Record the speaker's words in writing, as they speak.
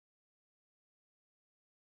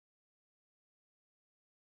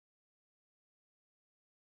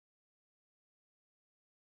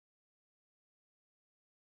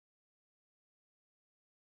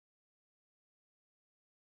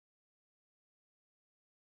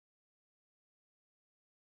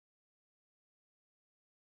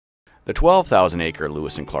The 12,000-acre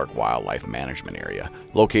Lewis and Clark Wildlife Management Area,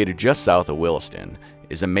 located just south of Williston,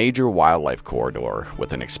 is a major wildlife corridor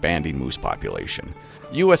with an expanding moose population.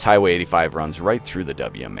 U.S. Highway 85 runs right through the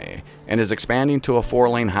WMA and is expanding to a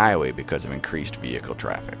 4-lane highway because of increased vehicle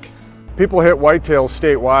traffic. People hit whitetails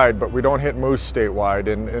statewide, but we don't hit moose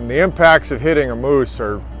statewide, and the impacts of hitting a moose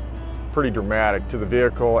are pretty dramatic to the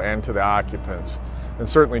vehicle and to the occupants, and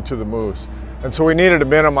certainly to the moose. And so we needed to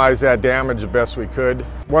minimize that damage the best we could.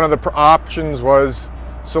 One of the options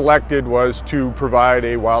selected was to provide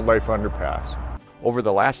a wildlife underpass. Over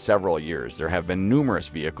the last several years, there have been numerous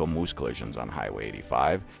vehicle moose collisions on Highway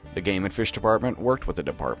 85. The Game and Fish Department worked with the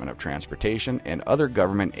Department of Transportation and other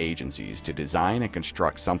government agencies to design and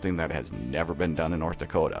construct something that has never been done in North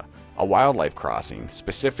Dakota, a wildlife crossing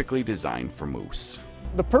specifically designed for moose.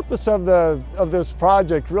 The purpose of this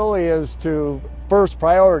project really is to, first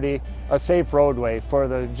priority, a safe roadway for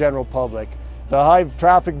the general public. The high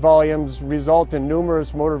traffic volumes result in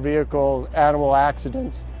numerous motor vehicle animal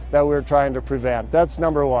accidents that we're trying to prevent. That's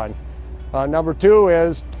number one. Number two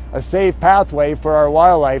is a safe pathway for our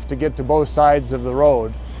wildlife to get to both sides of the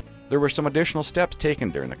road. There were some additional steps taken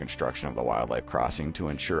during the construction of the wildlife crossing to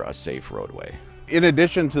ensure a safe roadway. In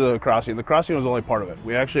addition to the crossing was only part of it.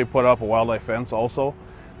 We actually put up a wildlife fence also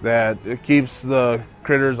that keeps the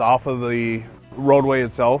critters off of the roadway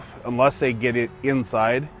itself unless they get it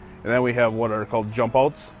inside. And then we have what are called jump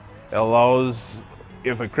outs. It allows,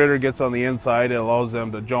 if a critter gets on the inside, it allows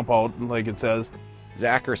them to jump out like it says.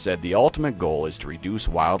 Zacher said the ultimate goal is to reduce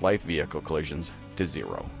wildlife vehicle collisions to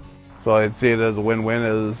zero. So I'd see it as a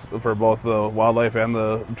win-win for both the wildlife and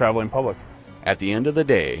the traveling public. At the end of the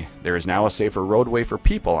day, there is now a safer roadway for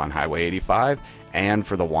people on Highway 85 and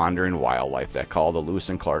for the wandering wildlife that call the Lewis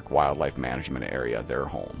and Clark Wildlife Management Area their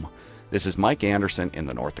home. This is Mike Anderson in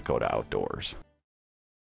the North Dakota Outdoors.